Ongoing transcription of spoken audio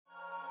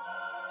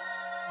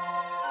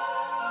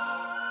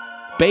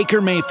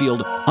Baker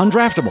Mayfield,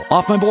 undraftable,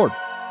 off my board.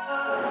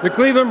 The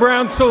Cleveland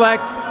Browns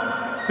select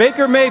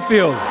Baker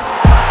Mayfield. What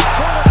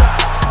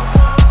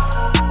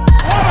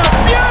a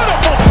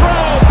beautiful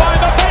throw by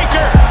the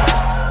Baker!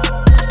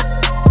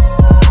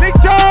 Big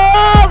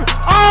Tom!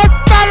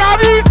 Hasta la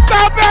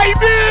vista,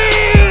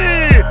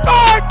 baby!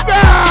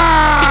 Touchdown!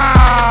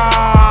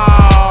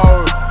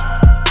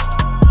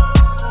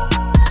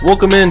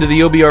 Welcome into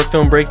the OBR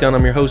Film Breakdown.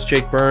 I'm your host,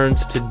 Jake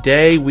Burns.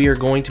 Today we are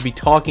going to be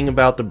talking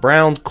about the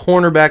Browns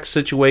cornerback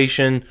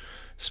situation,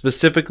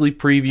 specifically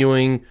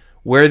previewing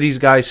where these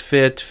guys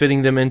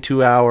fitting them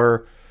into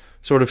our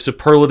sort of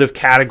superlative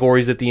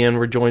categories at the end.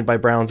 We're joined by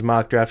Browns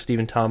mock draft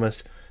Stephen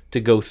Thomas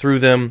to go through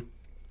them.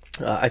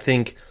 I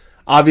think,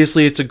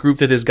 obviously, it's a group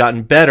that has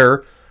gotten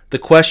better. The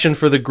question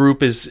for the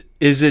group is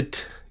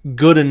it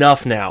good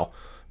enough now?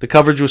 The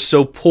coverage was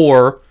so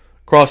poor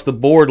across the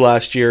board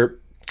last year.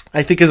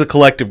 I think as a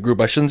collective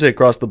group, I shouldn't say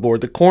across the board,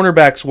 the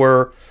cornerbacks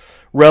were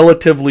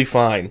relatively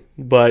fine,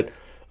 but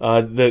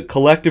the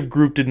collective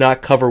group did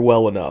not cover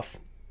well enough.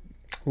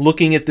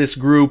 Looking at this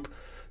group,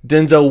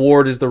 Denzel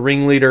Ward is the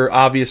ringleader,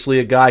 obviously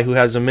a guy who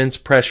has immense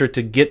pressure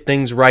to get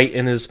things right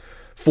in his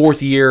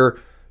fourth year,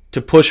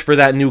 to push for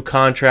that new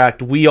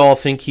contract. We all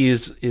think he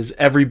is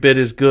every bit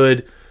as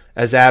good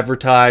as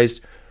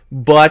advertised,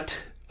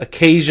 but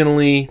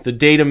occasionally the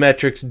data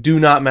metrics do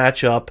not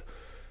match up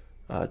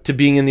to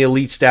being in the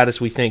elite status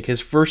we think.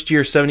 His first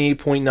year,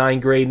 78.9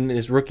 grade, in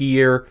his rookie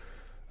year,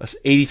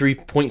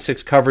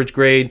 83.6 coverage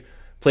grade.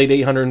 Played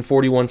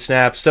 841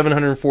 snaps,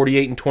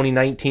 748 in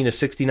 2019, a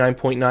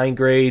 69.9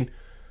 grade,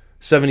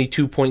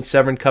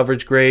 72.7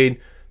 coverage grade.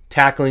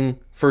 Tackling,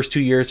 first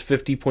 2 years,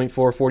 50.4,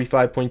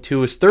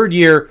 45.2. His third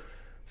year,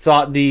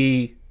 thought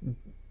the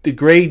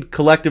grade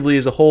collectively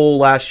as a whole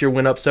last year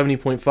went up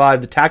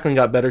 70.5. The tackling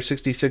got better,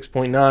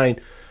 66.9,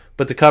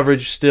 but the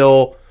coverage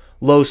still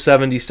low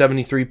 70,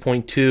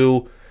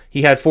 73.2.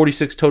 He had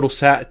 46 total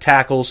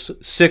tackles,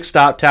 6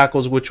 stop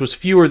tackles, which was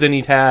fewer than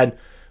he'd had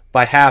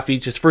by half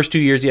each. His first 2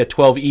 years, he had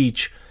 12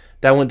 each.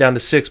 That went down to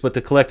 6, but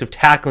the collective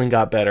tackling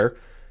got better.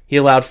 He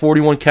allowed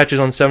 41 catches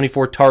on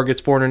 74 targets,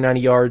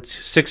 490 yards,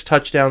 6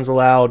 touchdowns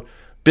allowed,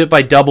 bit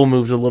by double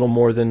moves a little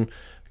more than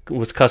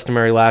was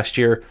customary last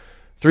year.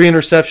 3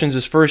 interceptions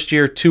his first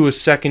year, 2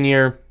 his second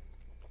year,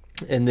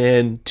 and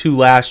then 2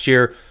 last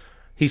year.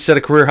 He set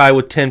a career high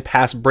with 10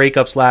 pass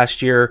breakups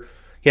last year.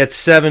 He had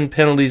 7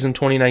 penalties in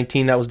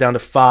 2019. That was down to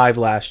 5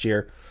 last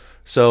year.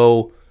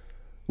 So,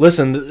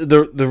 listen,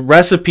 the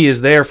recipe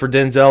is there for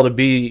Denzel to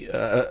be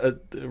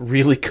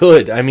really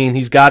good. I mean,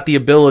 he's got the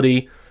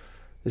ability.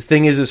 The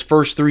thing is, his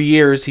first 3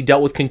 years, he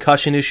dealt with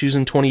concussion issues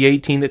in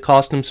 2018 that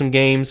cost him some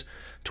games.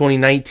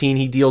 2019,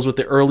 he deals with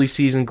the early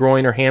season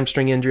groin or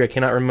hamstring injury. I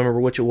cannot remember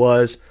which it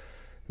was.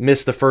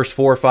 Missed the first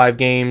 4 or 5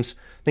 games.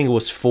 I think it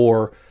was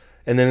 4.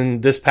 And then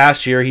this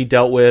past year, he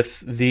dealt with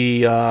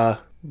the,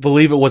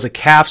 believe it was a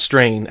calf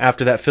strain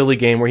after that Philly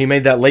game where he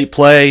made that late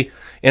play,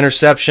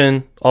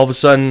 interception. All of a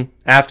sudden,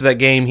 after that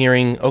game,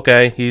 hearing,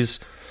 okay, he's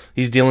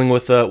dealing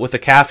with a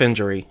calf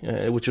injury,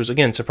 which was,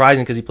 again,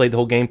 surprising because he played the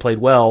whole game, played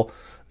well.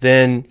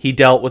 Then he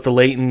dealt with the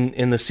late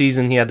in the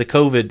season. He had the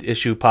COVID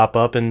issue pop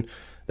up, and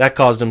that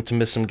caused him to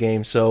miss some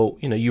games. So,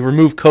 you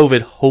remove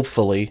COVID,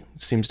 hopefully,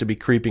 it seems to be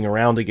creeping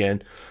around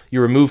again. You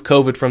remove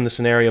COVID from the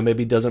scenario,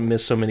 maybe he doesn't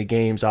miss so many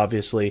games,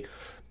 obviously,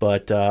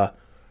 but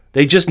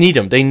they just need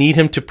him. They need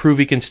him to prove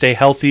he can stay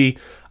healthy.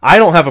 I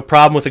don't have a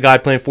problem with a guy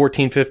playing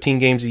 14, 15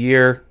 games a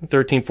year,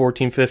 13,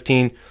 14,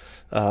 15,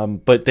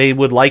 but they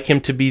would like him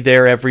to be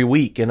there every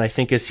week. And I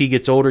think as he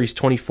gets older, he's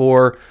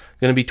 24,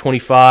 going to be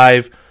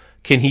 25,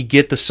 can he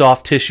get the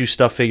soft tissue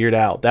stuff figured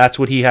out? That's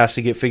what he has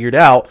to get figured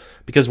out,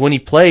 because when he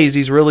plays,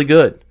 he's really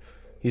good.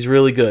 He's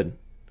really good.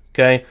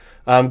 Okay?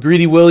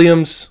 Greedy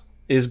Williams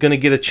is going to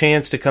get a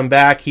chance to come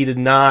back. He did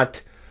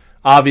not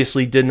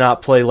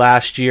play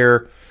last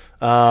year.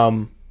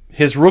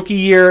 His rookie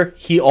year,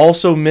 he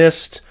also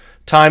missed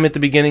time at the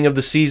beginning of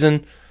the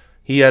season.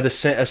 He had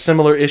a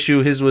similar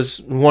issue. His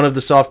was one of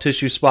the soft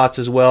tissue spots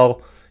as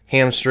well,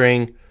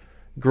 hamstring,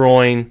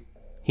 groin.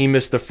 He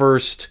missed the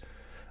first.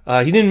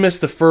 He didn't miss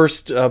the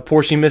first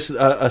portion. He missed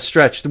a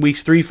stretch. The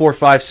weeks 3, 4,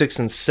 5, 6,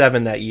 and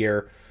 7 that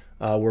year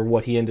were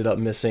what he ended up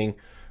missing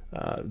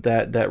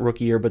that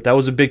rookie year. But that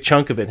was a big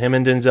chunk of it. Him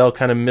and Denzel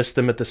kind of missed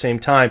them at the same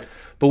time.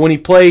 But when he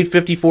played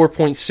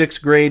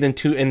 54.6 grade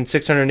and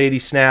 680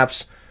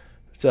 snaps,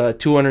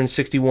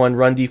 261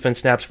 run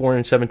defense snaps,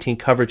 417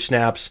 coverage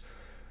snaps,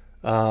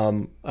 a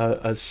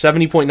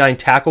 70.9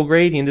 tackle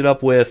grade. He ended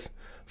up with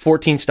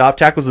 14 stop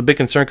tackles. The big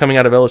concern coming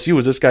out of LSU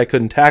was this guy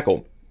couldn't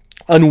tackle.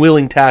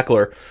 Unwilling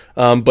tackler,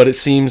 but it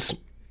seems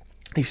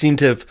he seemed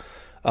to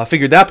have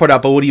figured that part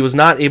out. But what he was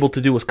not able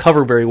to do was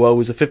cover very well. It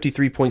was a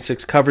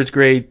 53.6 coverage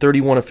grade.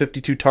 31 of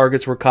 52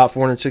 targets were caught,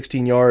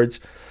 416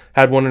 yards.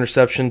 Had one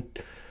interception.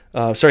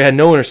 Had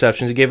no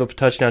interceptions. He gave up a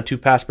touchdown, 2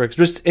 pass breaks.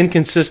 Just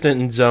inconsistent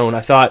in zone.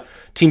 I thought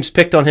teams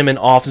picked on him in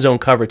off-zone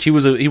coverage. He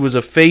was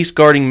a face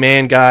guarding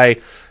man guy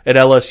at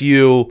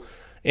LSU,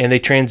 and they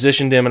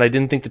transitioned him, and I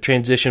didn't think the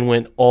transition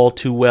went all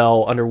too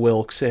well under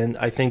Wilkes, and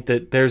I think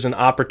that there's an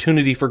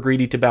opportunity for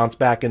Greedy to bounce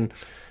back in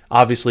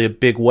obviously a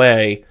big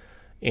way,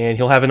 and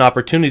he'll have an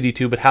opportunity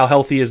to, but how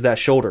healthy is that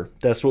shoulder?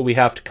 That's what we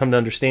have to come to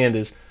understand,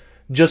 is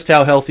just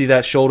how healthy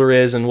that shoulder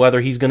is and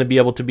whether he's going to be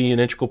able to be an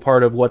integral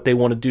part of what they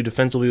want to do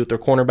defensively with their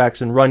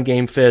cornerbacks and run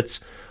game fits,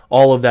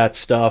 all of that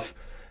stuff.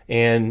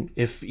 And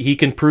if he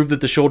can prove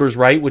that the shoulder's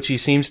right, which he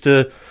seems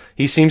to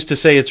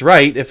say it's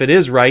right, if it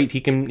is right,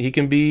 he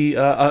can be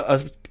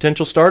a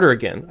potential starter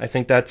again. I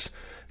think that's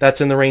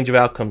in the range of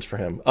outcomes for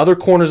him. Other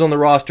corners on the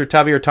roster,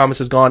 Tavier Thomas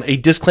is gone. A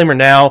disclaimer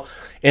now,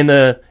 in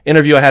the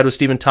interview I had with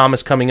Stephen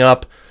Thomas coming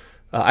up,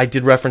 I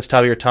did reference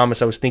Tavier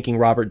Thomas. I was thinking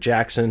Robert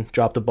Jackson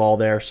dropped the ball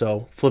there,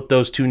 so flip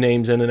those two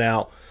names in and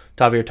out.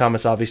 Tavier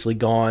Thomas obviously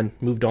gone,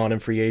 moved on in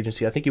free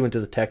agency. I think he went to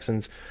the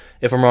Texans.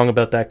 If I'm wrong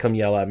about that, come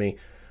yell at me.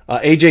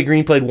 A.J.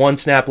 Green played 1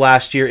 snap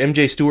last year.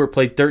 M.J. Stewart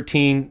played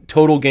 13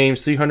 total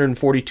games,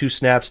 342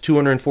 snaps,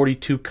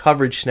 242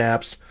 coverage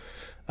snaps.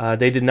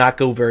 They did not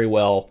go very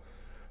well.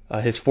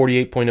 His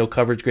 48.0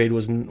 coverage grade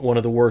was one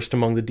of the worst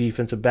among the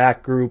defensive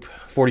back group,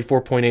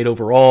 44.8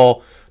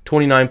 overall,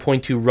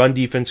 29.2 run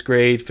defense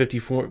grade,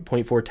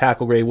 54.4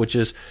 tackle grade, which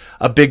is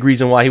a big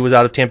reason why he was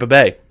out of Tampa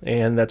Bay.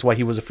 And that's why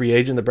he was a free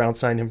agent. The Browns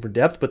signed him for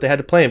depth, but they had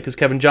to play him because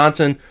Kevin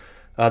Johnson,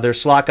 their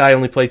slot guy,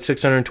 only played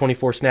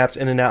 624 snaps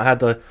in and out, had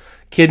the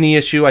kidney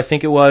issue, I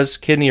think it was,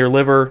 kidney or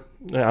liver.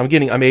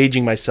 I'm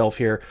aging myself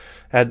here.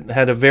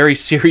 Had a very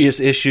serious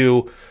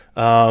issue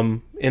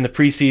in the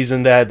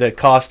preseason that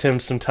cost him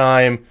some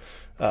time,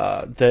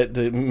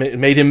 that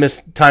made him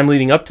miss time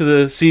leading up to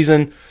the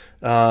season.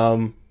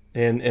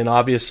 And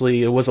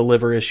obviously it was a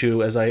liver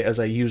issue as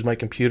I use my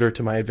computer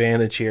to my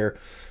advantage here.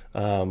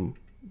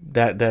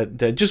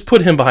 That just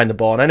put him behind the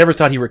ball, and I never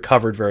thought he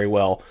recovered very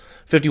well.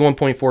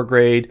 51.4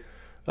 grade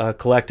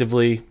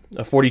collectively,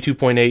 a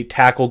 42.8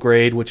 tackle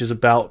grade, which is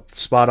about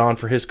spot on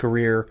for his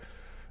career,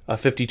 a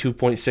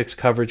 52.6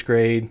 coverage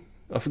grade.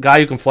 A guy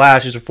who can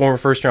flash, is a former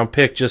first-round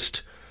pick,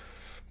 just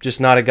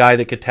not a guy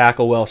that could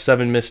tackle well.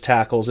 7 missed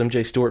tackles.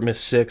 M.J. Stewart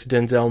missed 6.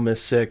 Denzel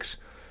missed 6.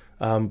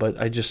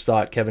 But I just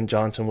thought Kevin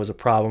Johnson was a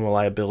problem, a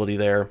liability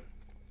there.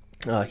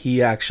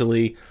 He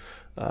actually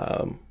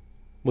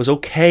was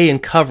okay in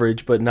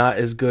coverage, but not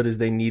as good as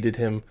they needed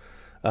him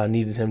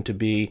to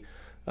be.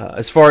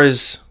 As far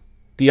as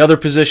the other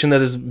position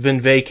that has been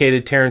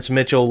vacated, Terrence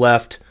Mitchell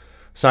left,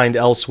 signed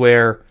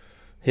elsewhere.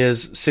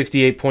 His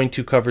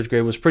 68.2 coverage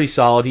grade was pretty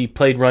solid. He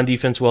played run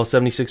defense well,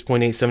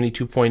 76.8,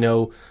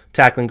 72.0,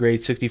 tackling grade,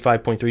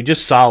 65.3,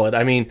 just solid.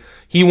 I mean,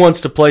 he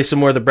wants to play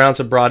somewhere. The Browns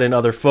have brought in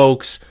other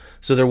folks,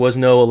 so there was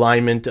no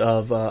alignment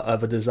of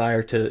a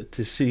desire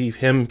to see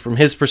him, from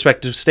his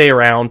perspective, stay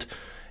around,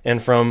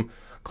 and from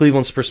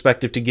Cleveland's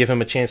perspective, to give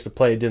him a chance to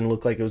play. It didn't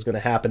look like it was going to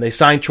happen. They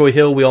signed Troy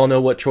Hill. We all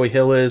know what Troy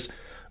Hill is,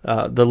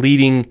 the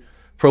leading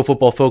Pro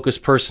Football Focus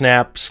per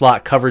snap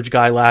slot coverage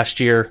guy last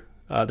year.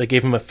 They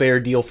gave him a fair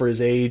deal for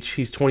his age.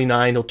 He's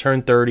 29. He'll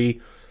turn 30.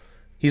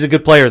 He's a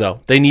good player, though.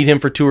 They need him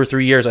for 2 or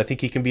 3 years. I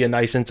think he can be a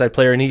nice inside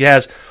player, and he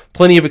has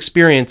plenty of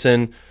experience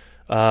in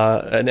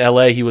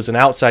L.A. He was an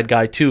outside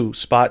guy, too,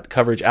 spot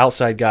coverage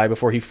outside guy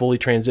before he fully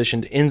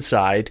transitioned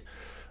inside.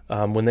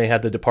 When they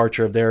had the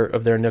departure of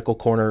their nickel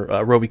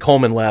corner, Roby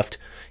Coleman left,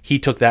 he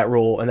took that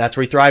role, and that's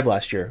where he thrived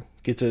last year.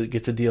 Gets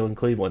a deal in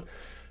Cleveland.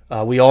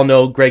 We all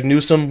know Greg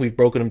Newsome. We've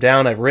broken him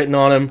down. I've written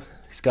on him.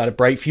 He's got a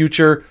bright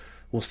future.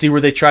 We'll see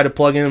where they try to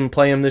plug in and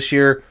play him this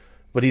year,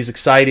 but he's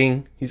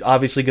exciting. He's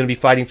obviously going to be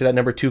fighting for that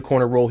number 2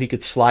 corner role. He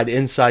could slide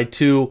inside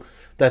too.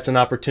 That's an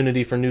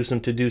opportunity for Newsome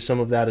to do some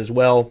of that as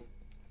well.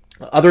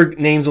 Other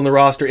names on the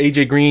roster,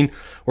 A.J. Green,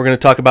 we're going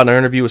to talk about in our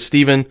interview with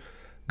Steven.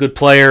 Good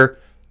player.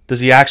 Does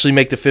he actually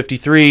make the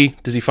 53?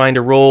 Does he find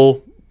a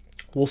role?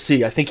 We'll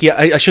see. I think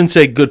I shouldn't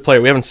say good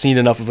player. We haven't seen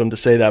enough of him to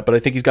say that, but I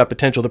think he's got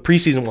potential. The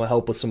preseason will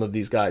help with some of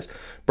these guys.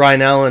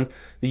 Brian Allen,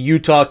 the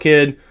Utah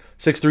kid,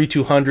 6'3",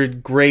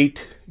 200,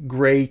 great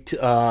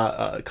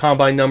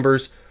combine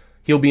numbers.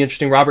 He'll be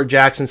interesting. Robert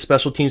Jackson,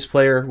 special teams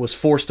player, was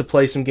forced to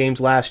play some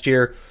games last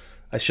year.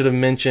 I should have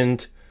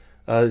mentioned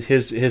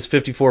his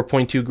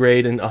 54.2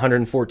 grade and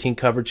 114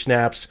 coverage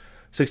snaps,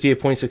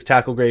 68.6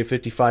 tackle grade,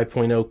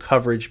 55.0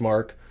 coverage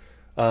mark.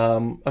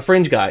 A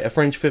fringe guy, a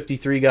fringe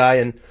 53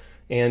 guy,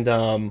 and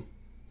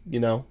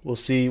we'll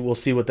see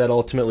what that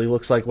ultimately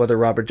looks like, whether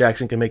Robert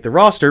Jackson can make the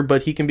roster,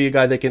 but he can be a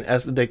guy that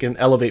can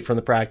elevate from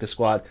the practice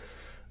squad.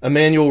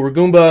 Emmanuel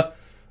Rugamba,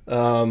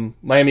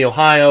 Miami,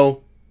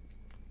 Ohio.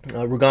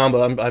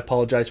 Rugamba, I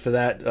apologize for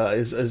that,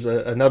 is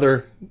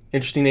another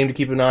interesting name to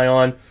keep an eye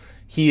on.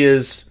 He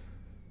is,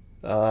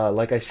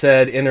 like I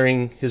said,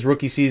 entering his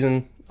rookie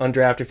season,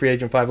 undrafted free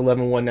agent,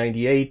 5'11",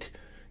 198.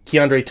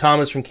 Keandre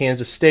Thomas from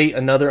Kansas State,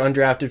 another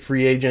undrafted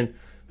free agent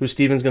who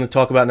Steven's going to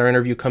talk about in our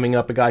interview coming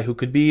up, a guy who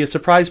could be a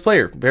surprise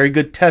player. Very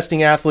good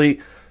testing athlete,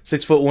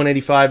 6',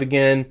 185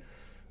 again.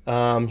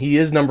 He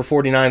is number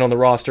 49 on the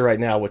roster right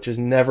now, which is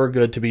never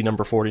good to be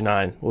number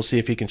 49. We'll see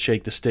if he can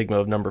shake the stigma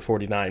of number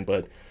 49,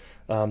 but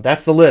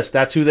that's the list.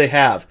 That's who they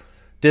have.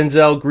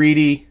 Denzel,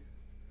 Greedy,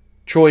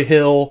 Troy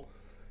Hill,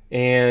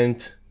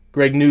 and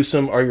Greg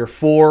Newsome are your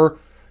 4.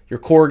 your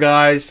core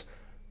guys.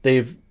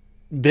 They've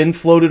been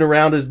floated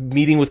around as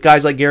meeting with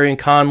guys like Gary and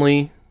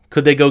Conley.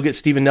 Could they go get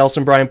Steven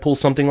Nelson, Brian Poole,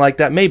 something like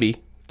that?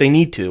 Maybe. They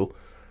need to.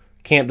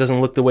 Camp doesn't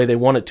look the way they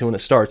want it to when it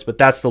starts, but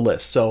that's the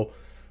list. So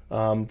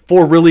 4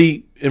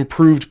 really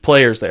improved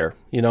players there.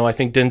 I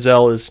think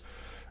Denzel is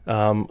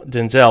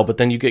Denzel, but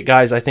then you get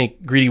guys, I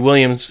think Greedy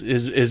Williams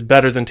is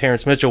better than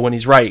Terrence Mitchell when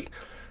he's right.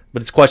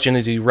 But it's question,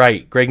 is he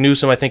right? Greg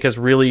Newsome, I think, has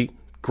really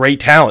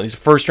great talent. He's a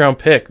first-round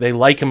pick. They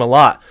like him a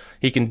lot.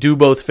 He can do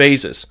both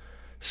phases.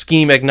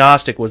 Scheme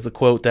agnostic was the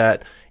quote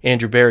that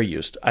Andrew Barry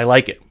used. I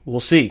like it.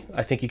 We'll see.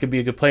 I think he could be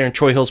a good player, and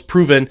Troy Hill's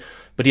proven,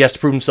 but he has to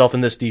prove himself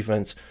in this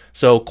defense.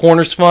 So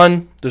corner's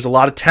fun. There's a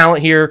lot of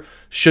talent here.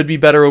 Should be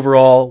better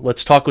overall.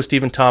 Let's talk with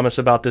Stephen Thomas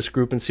about this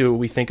group and see what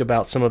we think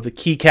about some of the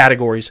key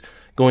categories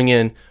going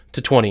in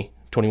to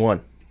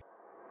 2021.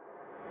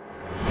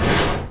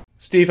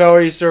 Steve, how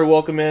are you, sir?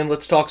 Welcome in.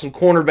 Let's talk some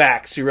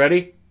cornerbacks. You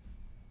ready?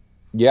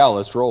 Yeah,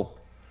 let's roll.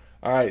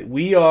 All right.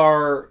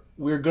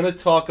 We're going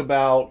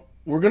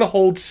to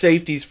hold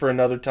safeties for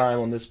another time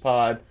on this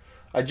pod.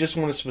 I just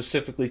want to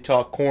specifically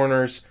talk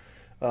corners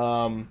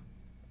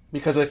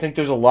because I think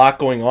there's a lot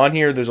going on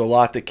here. There's a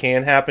lot that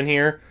can happen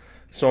here.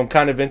 So I'm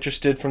kind of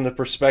interested from the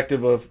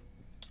perspective of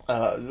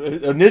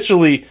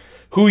initially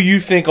who you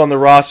think on the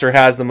roster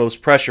has the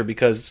most pressure,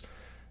 because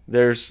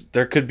there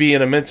could be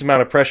an immense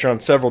amount of pressure on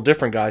several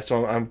different guys.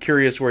 So I'm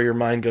curious where your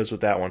mind goes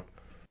with that one.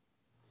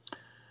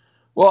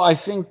 Well, I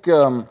think,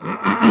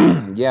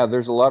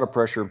 there's a lot of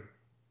pressure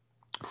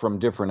from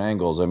different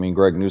angles. I mean,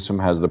 Greg Newsome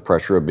has the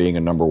pressure of being a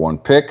number 1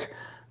 pick,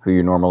 who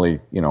you normally,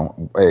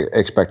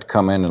 expect to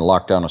come in and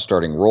lock down a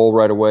starting role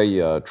right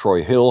away.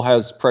 Troy Hill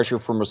has pressure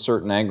from a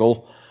certain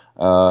angle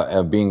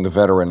of being the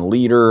veteran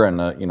leader and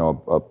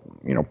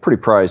a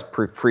pretty prized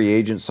free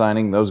agent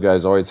signing. Those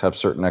guys always have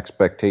certain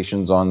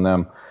expectations on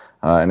them.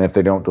 And if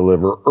they don't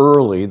deliver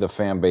early, the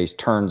fan base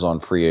turns on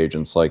free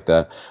agents like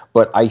that.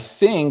 But I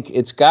think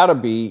it's got to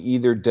be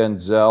either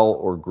Denzel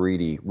or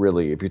Greedy,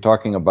 really, if you're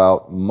talking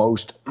about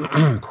most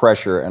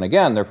pressure. And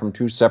again, they're from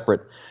 2 separate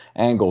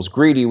angles.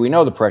 Greedy, we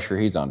know the pressure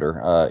he's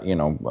under,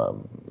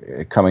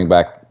 coming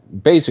back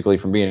basically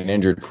from being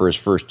injured for his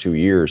first 2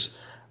 years,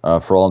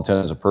 for all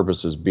intents and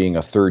purposes, being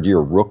a third-year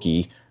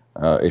rookie.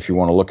 If you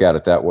want to look at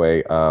it that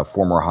way,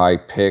 former high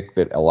pick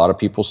that a lot of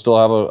people still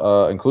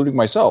have, including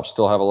myself,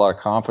 still have a lot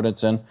of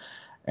confidence in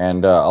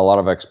and a lot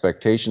of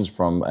expectations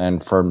from.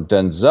 And from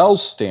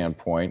Denzel's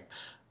standpoint,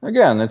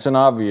 again, it's an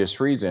obvious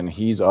reason.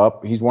 He's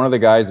up. He's one of the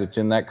guys that's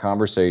in that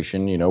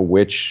conversation,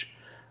 which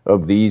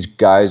of these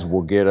guys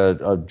will get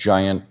a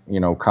giant,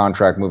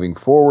 contract moving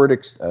forward,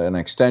 an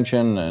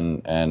extension,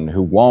 and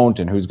who won't,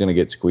 and who's going to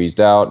get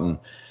squeezed out. And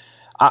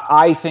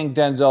I think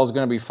Denzel is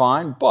going to be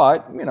fine,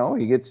 but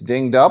he gets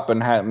dinged up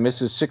and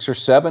misses 6 or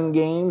 7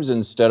 games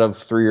instead of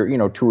 3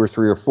 or 2 or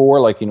 3 or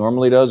 4 like he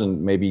normally does,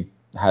 and maybe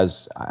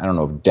has, I don't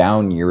know if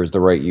down year is the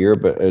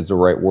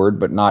right word,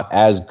 but not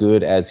as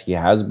good as he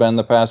has been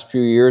the past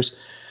few years.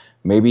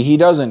 Maybe he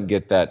doesn't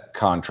get that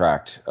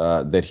contract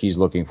that he's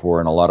looking for,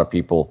 and a lot of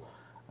people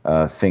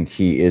think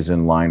he is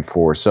in line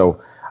for.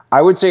 So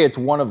I would say it's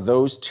one of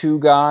those 2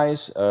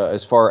 guys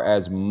as far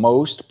as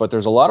most, but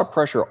there's a lot of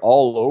pressure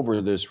all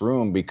over this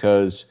room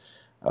because,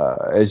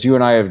 as you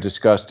and I have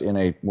discussed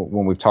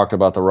when we've talked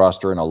about the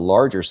roster in a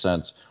larger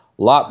sense,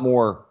 a lot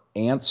more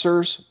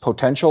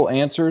potential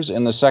answers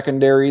in the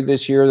secondary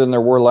this year than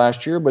there were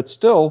last year, but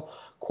still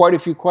quite a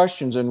few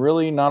questions, and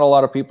really not a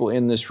lot of people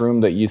in this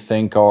room that you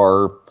think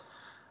are,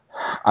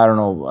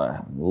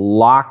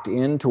 locked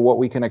into what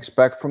we can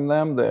expect from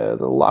them. There's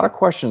a lot of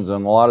questions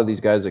on a lot of these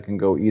guys that can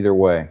go either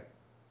way.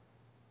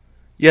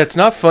 Yeah, it's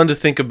not fun to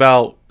think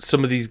about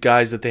some of these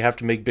guys that they have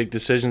to make big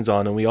decisions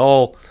on, and we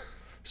all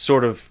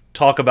sort of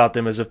talk about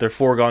them as if they're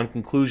foregone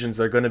conclusions.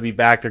 They're going to be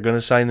back. They're going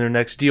to sign their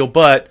next deal.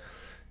 But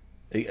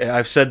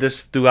I've said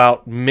this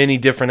throughout many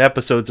different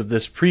episodes of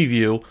this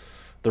preview.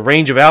 The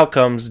range of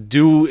outcomes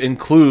do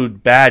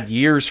include bad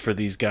years for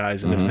these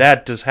guys, and if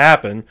that does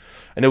happen,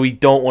 I know we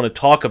don't want to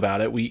talk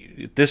about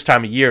it. This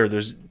time of year,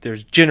 there's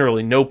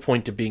generally no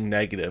point to being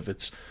negative.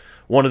 It's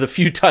one of the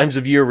few times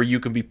of year where you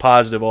can be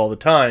positive all the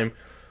time,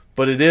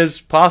 but it is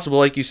possible,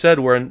 like you said,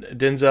 where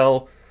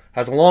Denzel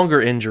has a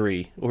longer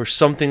injury or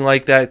something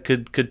like that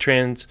could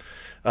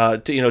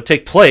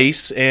take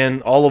place,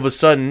 and all of a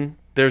sudden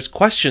there's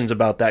questions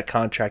about that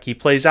contract. He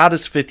plays out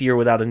his 5th year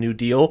without a new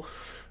deal.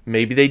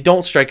 Maybe they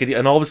don't strike it,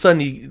 and all of a sudden,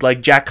 he,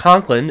 like Jack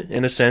Conklin,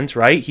 in a sense,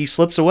 right? He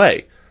slips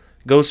away,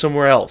 goes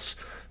somewhere else,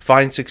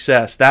 finds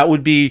success. That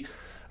would be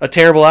a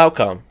terrible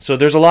outcome. So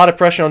there's a lot of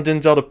pressure on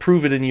Denzel to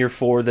prove it in year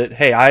 4 that,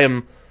 hey, I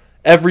am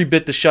every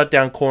bit the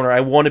shutdown corner.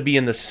 I want to be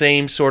in the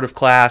same sort of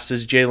class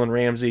as Jalen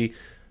Ramsey,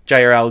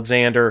 Jair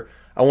Alexander.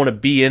 I want to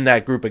be in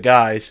that group of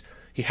guys.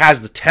 He has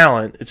the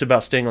talent. It's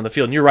about staying on the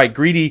field. And you're right,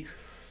 Greedy,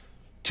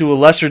 to a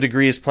lesser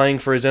degree, is playing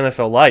for his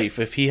NFL life.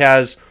 If he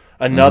has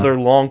another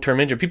long-term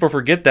injury. People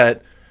forget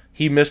that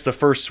he missed the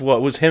first, him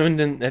and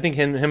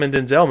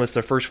Denzel missed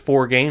their first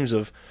 4 games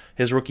of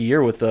his rookie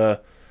year with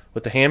a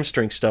with the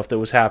hamstring stuff that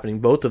was happening.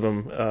 Both of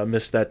them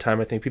missed that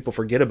time. I think people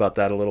forget about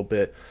that a little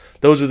bit.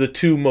 Those are the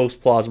two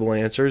most plausible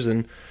answers,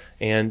 and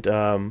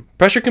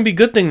pressure can be a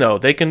good thing though.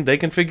 They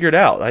can figure it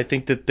out. I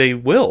think that they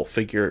will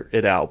figure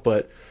it out,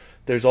 but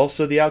there's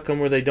also the outcome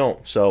where they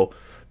don't. So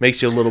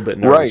makes you a little bit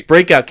nervous. Right.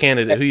 Breakout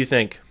candidate, who you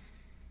think?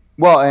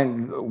 Well,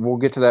 and we'll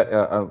get to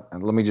that.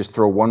 Let me just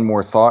throw one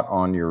more thought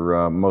on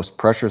your most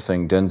pressure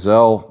thing.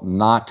 Denzel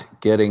not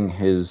getting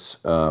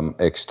his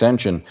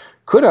extension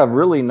could have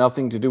really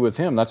nothing to do with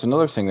him. That's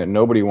another thing that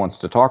nobody wants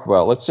to talk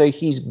about. Let's say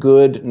he's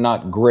good,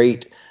 not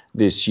great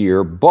this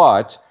year,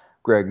 but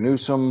Greg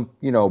Newsome,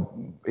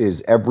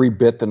 is every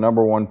bit the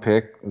number one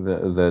pick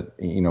that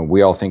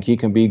we all think he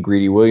can be.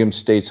 Greedy Williams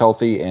stays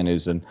healthy and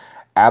is an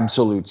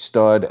absolute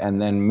stud, and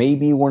then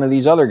maybe one of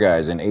these other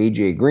guys, an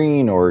AJ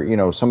Green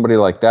or somebody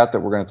like that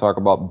we're going to talk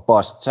about,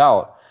 busts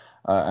out,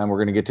 and we're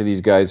going to get to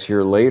these guys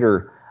here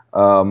later.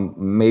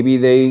 Maybe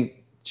they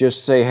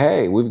just say,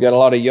 hey, we've got a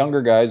lot of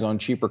younger guys on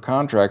cheaper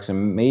contracts,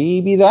 and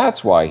maybe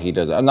that's why he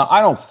does it. Now, I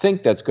don't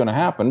think that's going to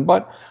happen,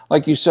 but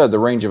like you said, the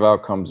range of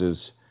outcomes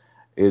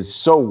is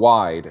so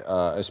wide,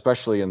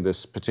 especially in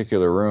this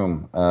particular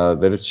room,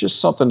 that it's just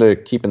something to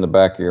keep in the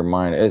back of your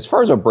mind. As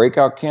far as a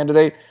breakout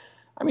candidate,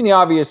 I mean, the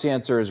obvious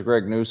answer is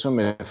Greg Newsome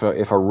if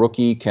a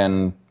rookie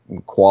can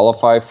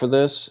qualify for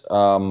this.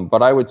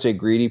 But I would say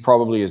Greedy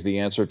probably is the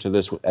answer to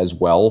this as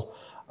well,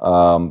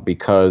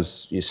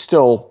 because he's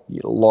still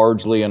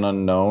largely an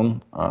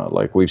unknown.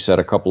 Like we've said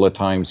a couple of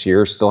times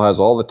here, still has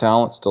all the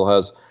talent, still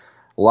has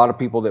a lot of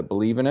people that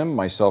believe in him,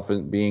 myself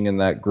being in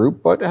that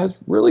group, but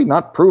has really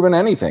not proven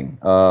anything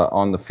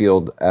on the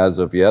field as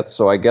of yet.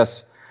 So I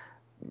guess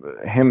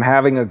him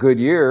having a good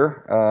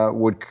year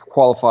would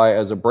qualify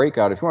as a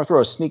breakout. If you want to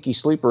throw a sneaky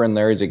sleeper in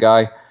there, he's a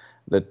guy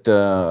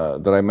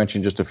that I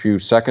mentioned just a few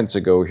seconds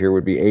ago here,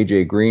 would be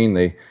AJ Green.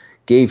 They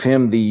gave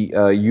him the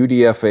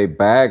UDFA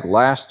bag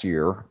last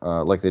year,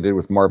 like they did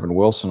with Marvin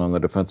Wilson on the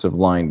defensive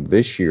line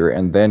this year,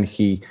 and then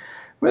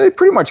they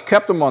pretty much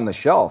kept him on the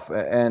shelf.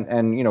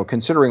 And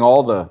considering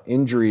all the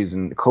injuries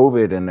and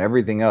COVID and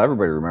everything else,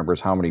 everybody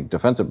remembers how many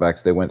defensive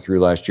backs they went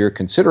through last year.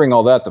 Considering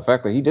all that, the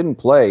fact that he didn't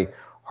play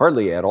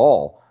hardly at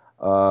all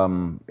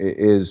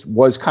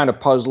was kind of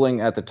puzzling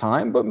at the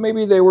time, but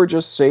maybe they were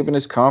just saving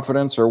his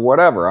confidence or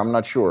whatever. I'm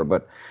not sure.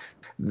 But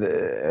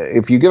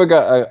if you give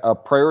a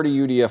priority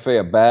UDFA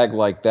a bag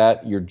like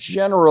that, you're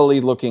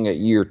generally looking at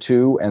year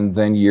 2 and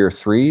then year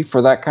 3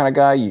 for that kind of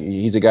guy.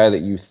 He's a guy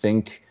that you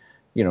think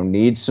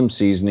needs some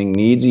seasoning,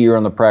 needs a year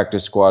on the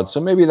practice squad. So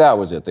maybe that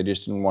was it. They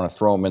just didn't want to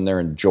throw him in there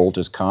and jolt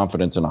his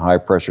confidence in a high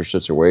pressure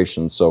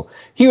situation. So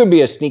he would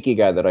be a sneaky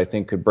guy that I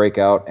think could break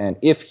out. And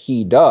if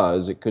he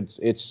does, it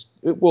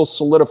will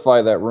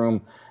solidify that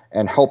room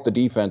and help the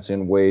defense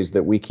in ways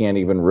that we can't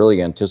even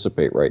really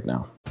anticipate right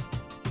now.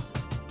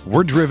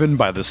 We're driven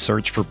by the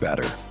search for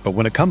better. But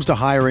when it comes to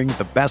hiring,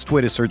 the best way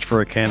to search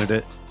for a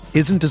candidate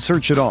isn't to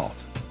search at all.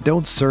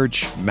 Don't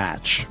search,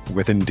 match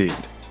with Indeed.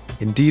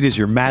 Indeed is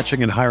your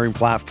matching and hiring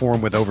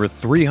platform with over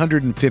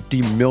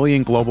 350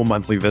 million global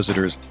monthly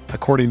visitors,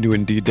 according to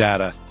Indeed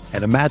data,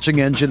 and a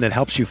matching engine that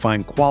helps you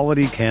find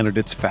quality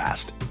candidates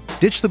fast.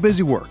 Ditch the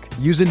busy work.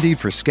 Use Indeed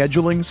for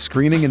scheduling,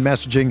 screening, and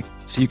messaging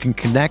so you can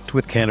connect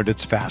with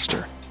candidates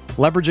faster.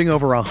 Leveraging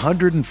over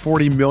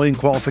 140 million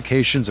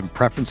qualifications and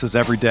preferences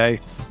every day,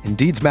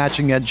 Indeed's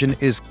matching engine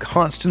is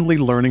constantly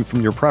learning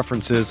from your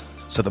preferences,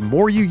 so the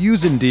more you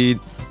use Indeed,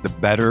 the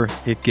better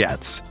it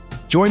gets.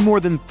 Join more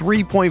than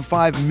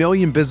 3.5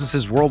 million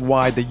businesses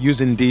worldwide that use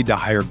Indeed to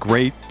hire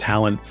great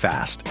talent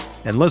fast.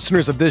 And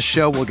listeners of this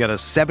show will get a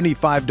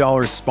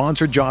 $75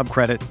 sponsored job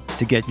credit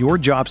to get your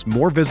jobs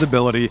more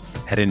visibility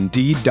at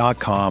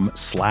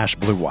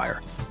Indeed.com/Blue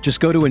Wire. Just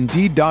go to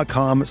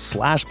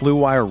Indeed.com/Blue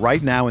Wire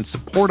right now and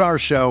support our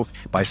show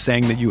by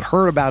saying that you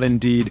heard about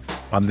Indeed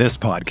on this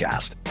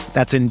podcast.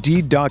 That's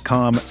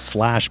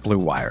Indeed.com/Blue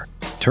Wire.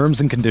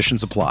 Terms and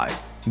conditions apply.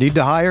 Need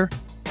to hire?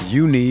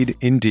 You need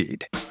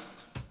Indeed.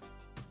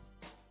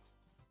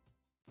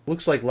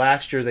 Looks like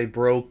last year they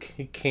broke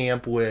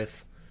camp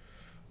with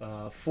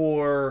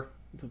 6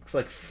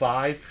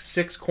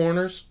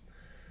 corners.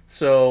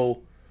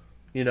 So,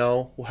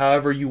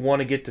 however you want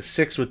to get to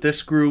 6 with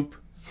this group,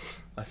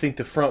 I think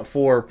the front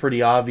 4 are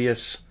pretty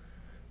obvious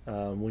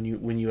when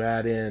you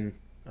add in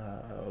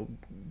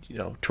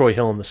Troy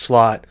Hill in the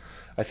slot.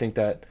 I think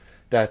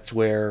that's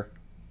where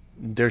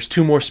there's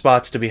 2 more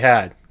spots to be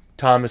had.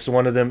 Thomas,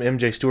 one of them,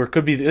 MJ Stewart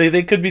could be.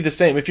 They could be the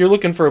same. If you're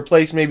looking for a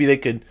place, maybe they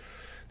could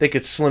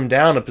slim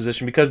down a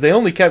position because they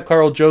only kept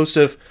Carl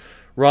Joseph,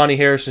 Ronnie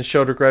Harrison,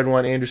 Sheldrick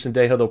Redwine, Anderson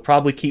Dejo. They'll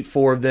probably keep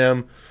 4 of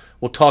them.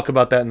 We'll talk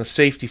about that in the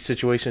safety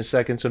situation in a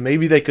second. So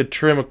maybe they could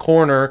trim a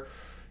corner,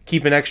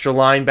 keep an extra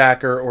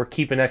linebacker, or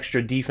keep an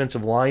extra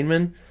defensive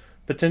lineman,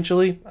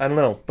 potentially. I don't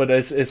know. But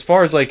as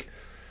far as like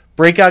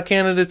breakout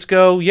candidates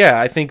go, yeah,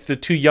 I think the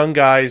 2 young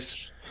guys,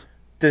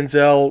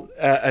 Denzel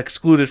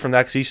excluded from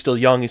that because he's still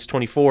young, he's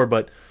 24,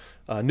 but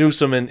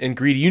Newsome and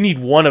Greedy, you need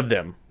one of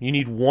them. You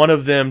need one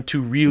of them to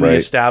really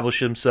establish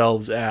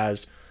themselves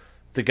as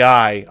the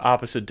guy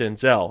opposite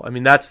Denzel. I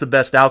mean, that's the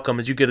best outcome,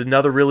 is you get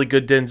another really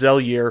good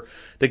Denzel year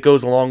that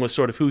goes along with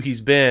sort of who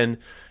he's been,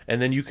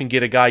 and then you can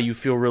get a guy you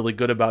feel really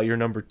good about your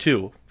number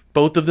 2.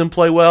 Both of them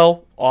play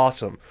well,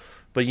 awesome,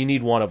 but you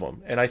need one of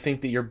them. And I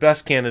think that your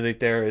best candidate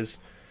there is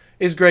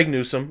Greg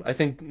Newsome. I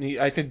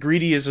think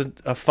Greedy is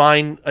a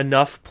fine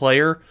enough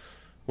player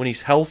when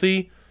he's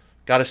healthy.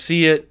 Got to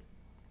see it.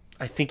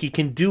 I think he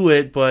can do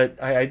it,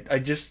 but I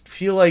just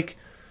feel like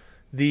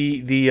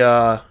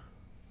the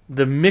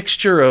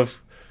mixture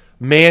of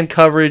man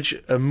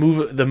coverage, the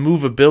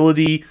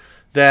movability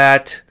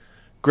that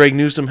Greg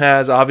Newsome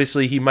has.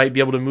 Obviously, he might be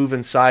able to move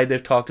inside.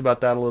 They've talked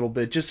about that a little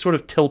bit. Just sort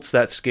of tilts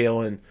that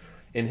scale in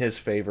his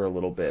favor a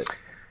little bit.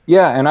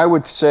 Yeah, and I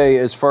would say,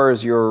 as far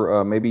as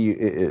your maybe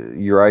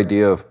your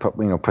idea of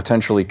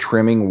potentially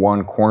trimming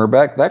one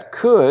cornerback, that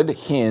could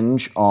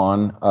hinge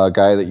on a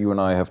guy that you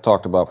and I have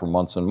talked about for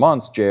months and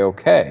months,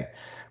 JOK,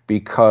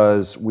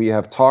 because we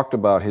have talked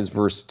about his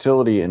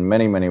versatility in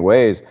many, many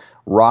ways.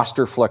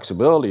 Roster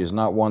flexibility is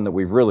not one that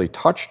we've really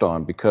touched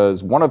on,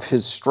 because one of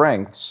his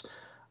strengths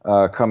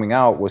coming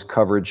out was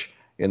coverage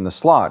in the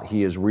slot.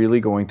 He is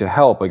really going to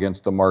help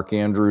against the Mark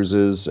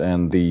Andrewses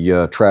and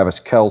the Travis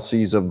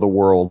Kelce's of the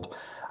world.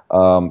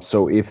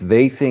 So if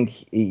they think,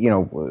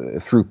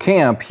 through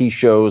camp he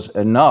shows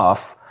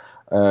enough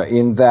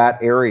in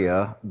that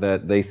area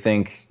that they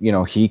think,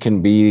 he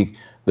can be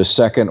the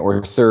second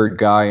or third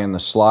guy in the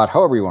slot,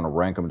 however you want to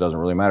rank him, it doesn't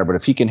really matter. But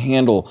if he can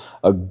handle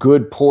a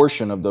good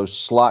portion of those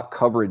slot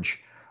coverage,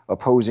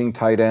 opposing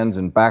tight ends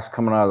and backs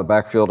coming out of the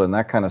backfield and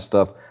that kind of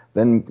stuff,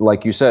 then,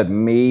 like you said,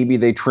 maybe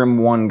they trim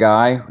one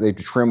guy, they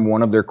trim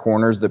one of their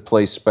corners that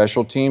plays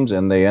special teams,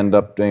 and they end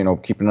up,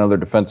 keeping another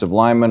defensive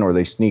lineman, or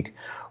they sneak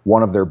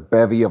one of their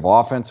bevy of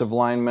offensive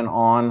linemen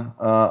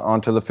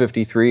onto the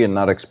 53 and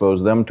not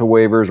expose them to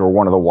waivers, or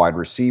one of the wide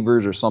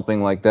receivers or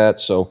something like that.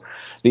 So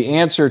the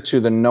answer to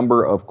the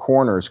number of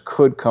corners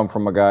could come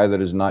from a guy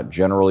that is not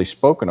generally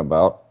spoken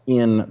about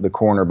in the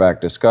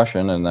cornerback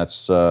discussion, and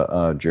that's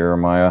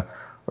Jeremiah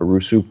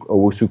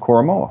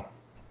Owusu-Koramoah.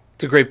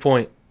 It's a great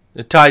point.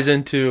 It ties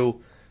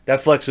into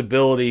that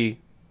flexibility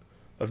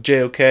of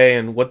JOK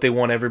and what they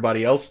want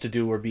everybody else to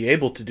do or be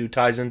able to do,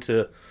 ties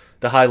into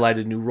the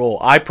highlighted new role.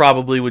 I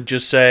probably would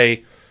just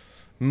say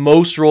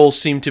most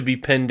roles seem to be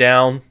pinned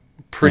down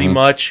pretty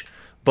much,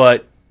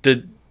 but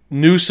the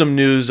Newsome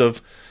news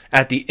of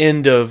at the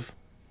end of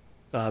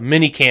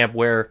minicamp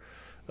where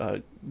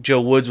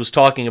Joe Woods was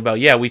talking about,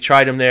 we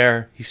tried him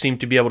there. He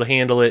seemed to be able to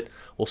handle it.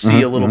 We'll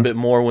see a little bit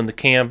more when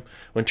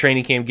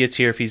training camp gets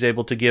here, if he's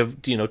able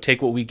to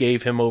take what we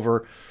gave him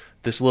over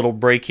this little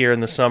break here in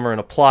the summer and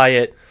apply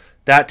it.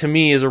 That, to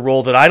me, is a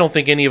role that I don't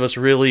think any of us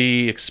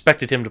really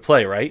expected him to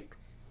play, right?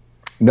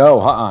 No,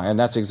 and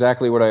that's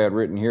exactly what I had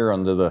written here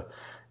under the,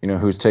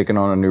 who's taken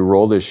on a new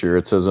role this year.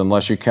 It says,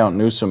 unless you count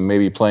Newsome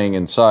maybe playing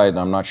inside,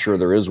 I'm not sure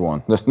there is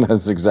one.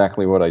 That's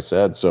exactly what I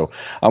said. So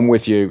I'm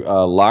with you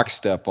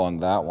lockstep on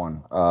that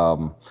one.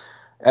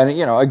 And,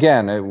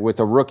 again, with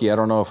a rookie, I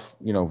don't know if,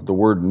 the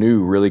word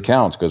new really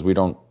counts, because we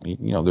don't,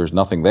 there's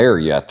nothing there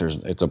yet.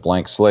 It's a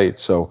blank slate.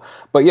 So,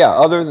 but yeah,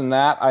 other than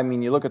that, I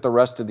mean, you look at the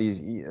rest of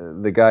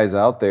the guys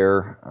out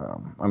there.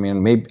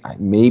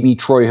 Maybe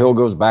Troy Hill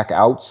goes back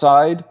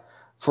outside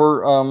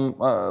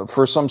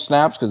for some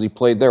snaps, because he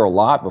played there a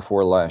lot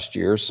before last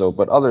year. So,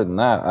 but other than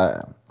that,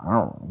 I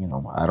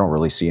don't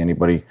really see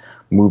anybody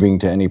moving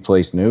to any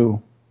place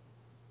new.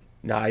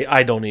 No,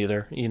 I don't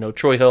either.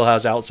 Troy Hill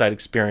has outside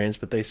experience,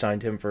 but they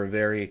signed him for a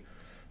very,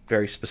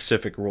 very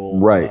specific role.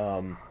 Right.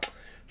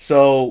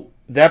 So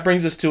that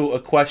brings us to a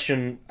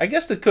question, I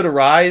guess, that could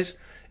arise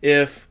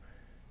if,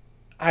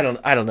 I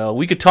don't know.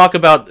 We could talk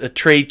about a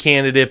trade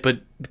candidate,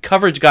 but the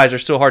coverage guys are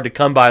so hard to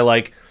come by.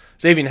 Like,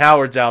 Xavier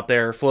Howard's out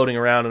there floating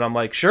around, and I'm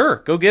like, sure,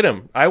 go get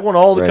him. I want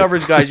all the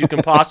coverage guys you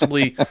can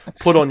possibly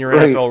put on your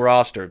NFL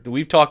roster.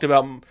 We've talked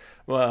about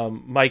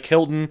Mike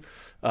Hilton.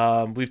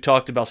 We've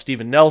talked about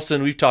Steven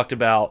Nelson. We've talked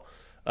about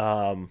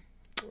a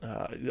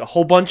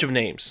whole bunch of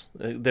names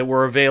that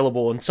were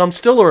available, and some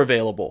still are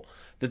available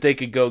that they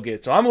could go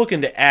get. So I'm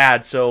looking to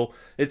add. So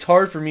it's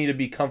hard for me to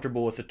be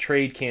comfortable with a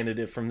trade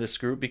candidate from this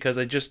group, because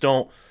I just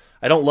don't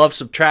love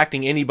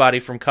subtracting anybody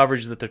from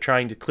coverage that they're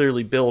trying to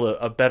clearly build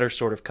a better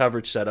sort of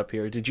coverage setup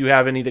here. Did you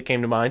have any that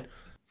came to mind?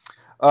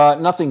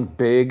 Nothing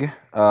big,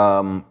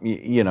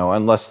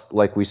 unless,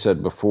 like we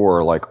said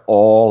before, like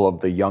all of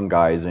the young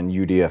guys in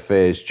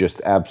UDFAs just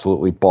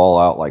absolutely ball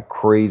out like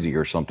crazy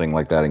or something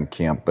like that in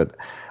camp. But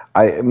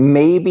I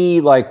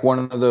maybe like one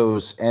of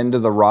those end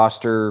of the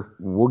roster,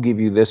 we'll give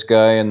you this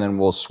guy and then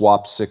we'll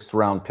swap 6th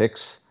round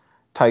picks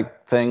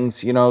type things,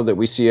 that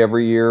we see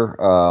every year.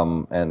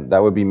 And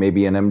that would be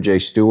maybe an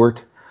MJ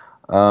Stewart.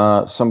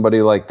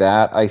 Somebody like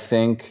that, I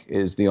think,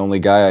 is the only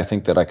guy I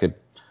think that I could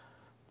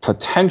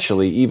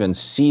potentially even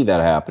see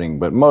that happening.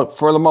 But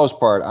for the most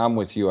part, I'm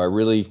with you.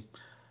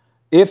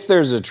 If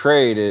there's a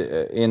trade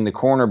in the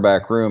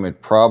cornerback room,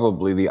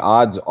 the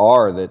odds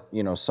are that,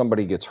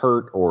 somebody gets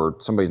hurt or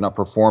somebody's not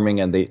performing,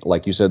 and they,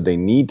 like you said, they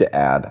need to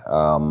add.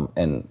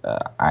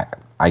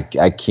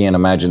 I can't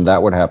imagine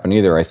that would happen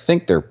either. I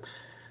think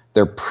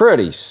they're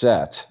pretty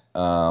set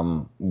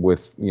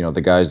with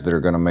the guys that are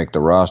going to make the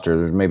roster.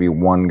 There's maybe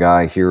one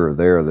guy here or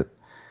there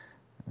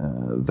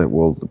that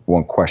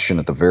won't question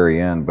at the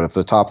very end. But if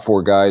the top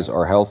 4 guys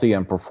are healthy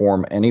and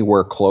perform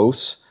anywhere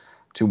close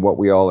to what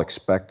we all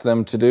expect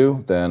them to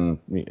do, then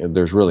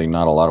there's really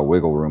not a lot of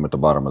wiggle room at the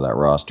bottom of that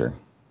roster.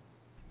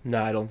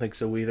 No, I don't think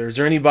so either. Is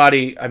there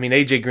anybody, I mean,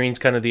 AJ Green's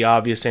kind of the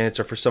obvious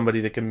answer for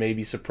somebody that can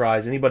maybe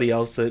surprise. Anybody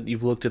else that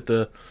you've looked at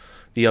the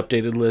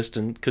updated list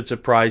and could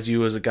surprise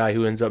you as a guy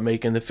who ends up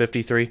making the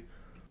 53?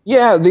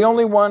 Yeah, the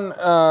only one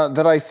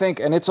that I think,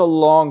 and it's a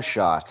long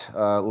shot,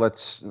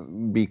 let's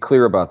be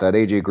clear about that.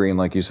 AJ Green,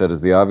 like you said,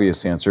 is the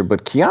obvious answer.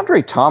 But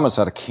Keandre Thomas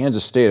out of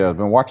Kansas State, I've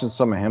been watching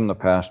some of him the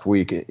past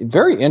week.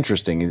 Very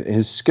interesting.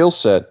 His skill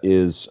set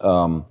is... he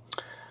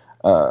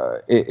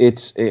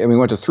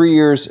went to 3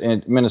 years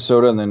in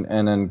Minnesota and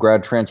then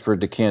grad transferred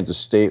to Kansas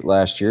State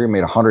last year. He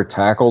made 100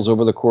 tackles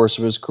over the course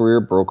of his career,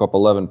 broke up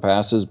 11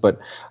 passes. But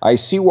I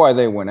see why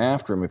they went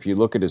after him. If you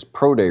look at his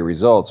pro day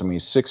results, I mean,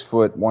 he's 6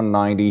 foot,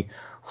 190,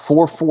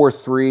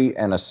 4.43,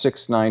 and a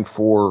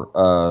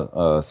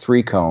 6.94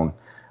 three cone,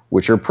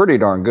 which are pretty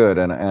darn good,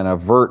 and a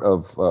vert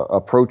of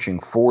approaching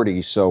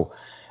 40. So,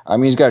 I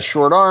mean, he's got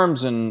short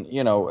arms and,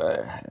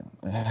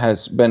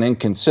 has been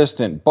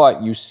inconsistent,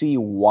 but you see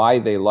why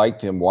they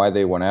liked him, why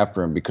they went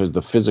after him, because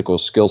the physical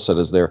skill set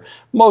is there.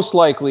 Most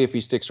likely, if he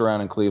sticks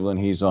around in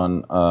Cleveland, he's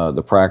on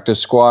the practice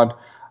squad.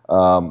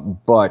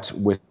 But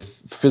with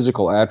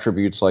physical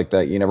attributes like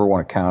that, you never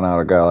want to count out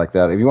a guy like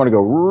that. If you want to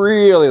go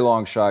really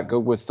long shot, go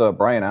with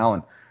Brian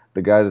Allen,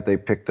 the guy that they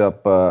picked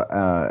up,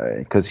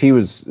 because he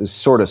was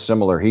sort of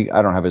similar.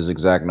 I don't have his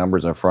exact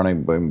numbers in front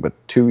of him,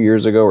 but 2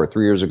 years ago or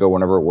 3 years ago,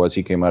 whenever it was,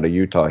 he came out of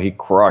Utah. He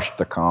crushed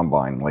the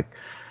combine, like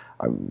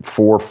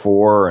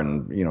 4.4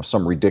 and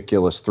some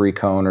ridiculous three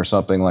cone or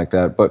something like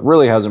that. But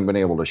really hasn't been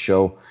able to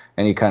show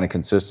any kind of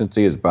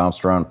consistency. Has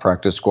bounced around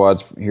practice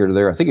squads here to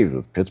there. I think he was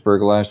with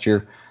Pittsburgh last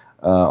year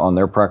on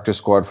their practice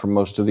squad for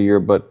most of the year,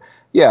 but.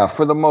 Yeah,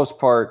 for the most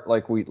part,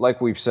 like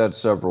we've said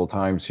several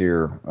times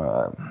here,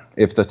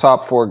 if the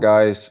top 4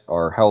 guys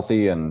are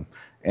healthy and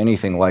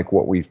anything like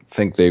what we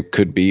think they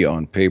could be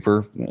on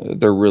paper,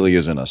 there really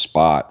isn't a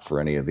spot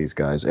for any of these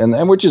guys,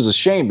 and which is a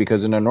shame,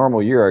 because in a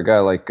normal year, a guy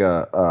like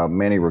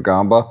Manny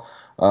Rugamba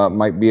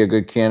might be a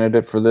good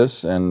candidate for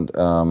this, and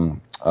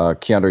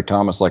Keandre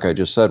Thomas, like I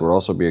just said, would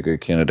also be a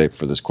good candidate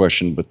for this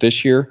question. But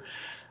this year,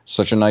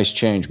 such a nice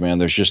change, man.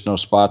 There's just no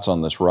spots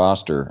on this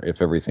roster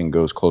if everything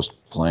goes close to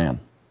plan.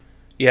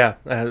 Yeah,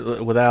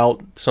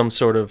 without some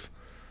sort of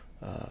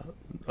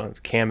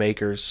Cam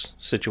Akers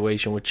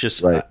situation, which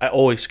just right.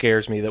 Always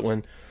scares me, that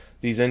when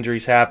these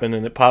injuries happen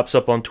and it pops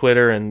up on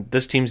Twitter and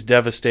this team's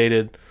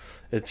devastated,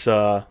 it's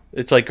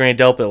like Grant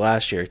Delpit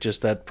last year,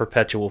 just that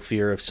perpetual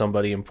fear of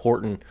somebody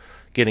important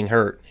getting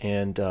hurt.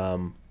 And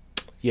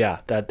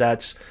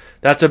that's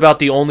about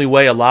the only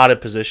way a lot of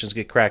positions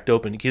get cracked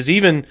open, because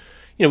even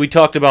we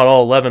talked about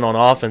all 11 on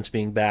offense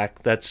being back.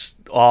 That's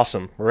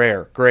awesome,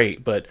 rare,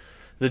 great, but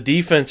the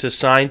defense has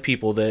signed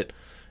people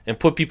and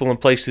put people in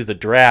place through the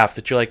draft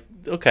that you're like,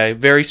 okay,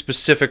 very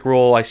specific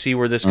role. I see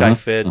where this guy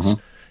fits,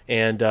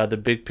 and the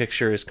big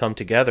picture has come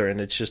together, and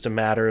it's just a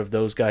matter of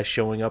those guys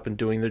showing up and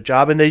doing their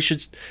job, and they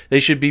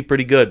should be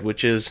pretty good.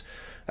 Which is,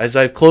 as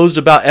I've closed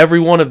about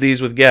every one of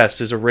these with guests,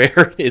 it's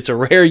a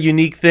rare,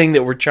 unique thing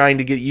that we're trying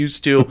to get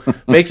used to.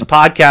 Makes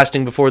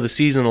podcasting before the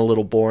season a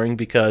little boring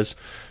because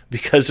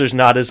there's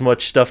not as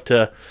much stuff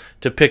to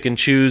pick and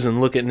choose and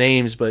look at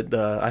names, but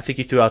I think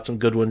he threw out some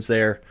good ones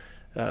there.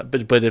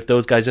 But if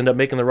those guys end up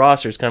making the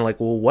roster, it's kind of like,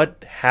 well,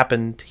 what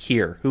happened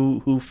here?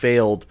 Who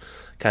failed,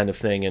 kind of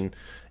thing,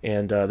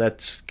 and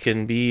that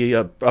can be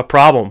a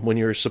problem when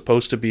you're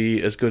supposed to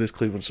be as good as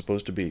Cleveland's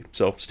supposed to be.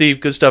 So, Steve,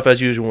 good stuff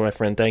as usual, my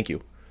friend. Thank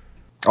you.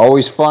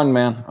 Always fun,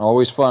 man.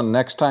 Always fun.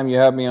 Next time you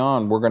have me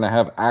on, we're going to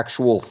have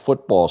actual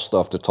football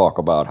stuff to talk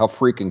about. How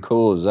freaking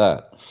cool is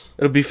that?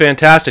 It'll be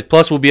fantastic.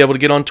 Plus, we'll be able to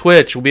get on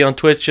Twitch. We'll be on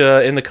Twitch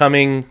in the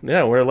coming,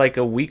 we're like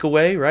a week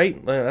away, right?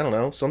 I don't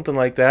know, something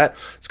like that.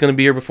 It's going to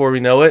be here before we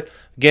know it.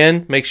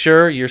 Again, make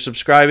sure you're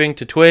subscribing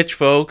to Twitch,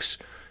 folks.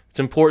 It's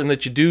important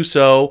that you do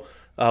so.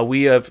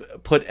 We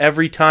have put,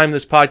 every time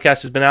this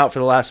podcast has been out for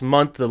the last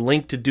month, the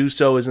link to do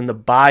so is in the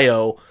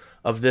bio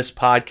of this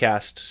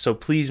podcast. So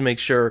please make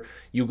sure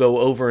you go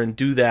over and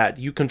do that.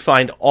 You can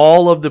find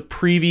all of the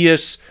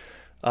previous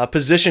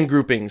position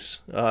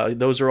groupings.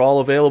 Those are all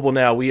available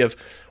now. We have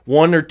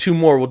 1 or 2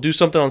 more. We'll do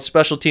something on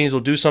special teams.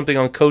 We'll do something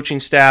on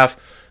coaching staff.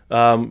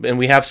 And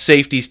we have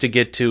safeties to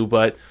get to.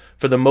 But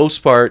for the most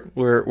part,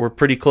 we're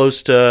pretty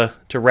close to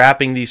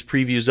wrapping these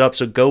previews up.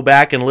 So go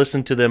back and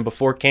listen to them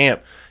before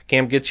camp.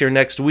 Camp gets here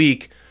next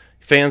week.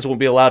 Fans won't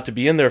be allowed to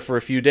be in there for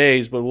a few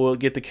days, but we'll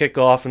get the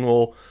kickoff and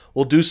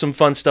we'll do some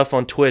fun stuff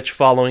on Twitch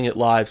following it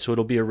live. So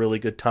it'll be a really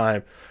good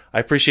time. I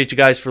appreciate you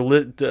guys for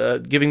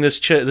giving this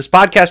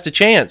podcast a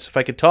chance. If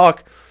I could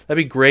talk,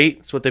 that'd be great.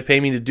 It's what they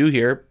pay me to do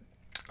here.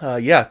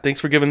 thanks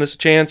for giving this a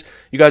chance.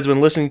 You guys have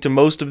been listening to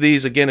most of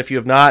these. Again, if you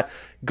have not,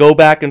 go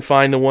back and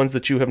find the ones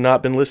that you have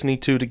not been listening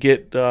to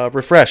get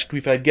refreshed.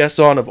 We've had guests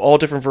on of all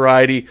different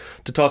variety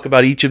to talk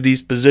about each of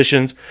these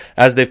positions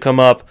as they've come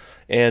up,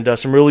 and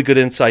some really good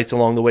insights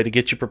along the way to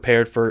get you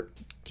prepared for,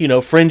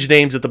 fringe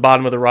names at the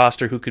bottom of the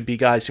roster who could be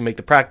guys who make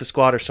the practice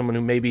squad or someone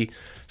who maybe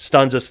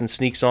stuns us and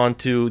sneaks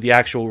onto the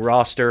actual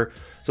roster.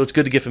 So it's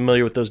good to get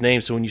familiar with those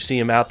names, so when you see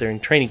him out there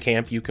in training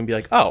camp, you can be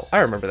like, oh, I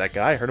remember that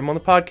guy. I heard him on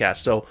the podcast.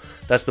 So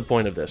that's the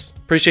point of this.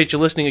 Appreciate you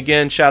listening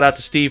again. Shout out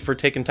to Steve for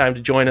taking time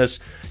to join us.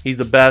 He's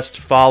the best.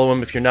 Follow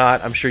him if you're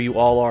not. I'm sure you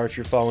all are if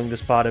you're following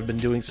this pod. I've been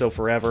doing so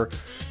forever.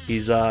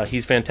 He's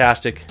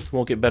fantastic.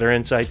 Won't get better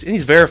insights. And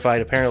he's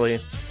verified, apparently.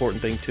 It's an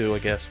important thing, too, I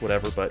guess.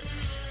 Whatever. But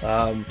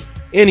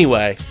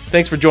anyway,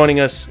 thanks for joining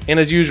us. And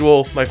as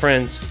usual, my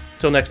friends,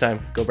 till next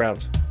time, go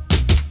Browns.